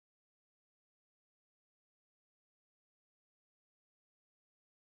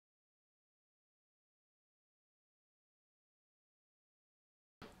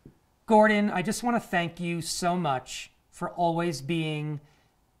Gordon, I just want to thank you so much for always being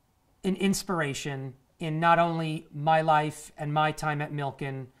an inspiration in not only my life and my time at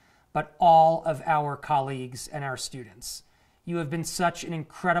Milken, but all of our colleagues and our students. You have been such an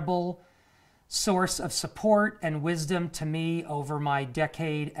incredible source of support and wisdom to me over my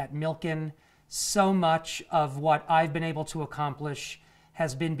decade at Milken. So much of what I've been able to accomplish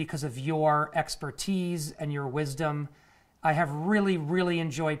has been because of your expertise and your wisdom. I have really, really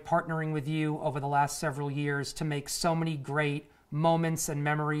enjoyed partnering with you over the last several years to make so many great moments and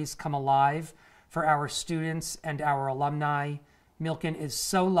memories come alive for our students and our alumni. Milken is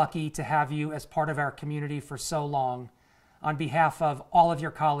so lucky to have you as part of our community for so long. On behalf of all of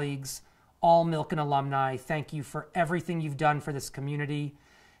your colleagues, all Milken alumni, thank you for everything you've done for this community,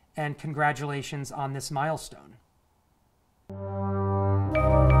 and congratulations on this milestone.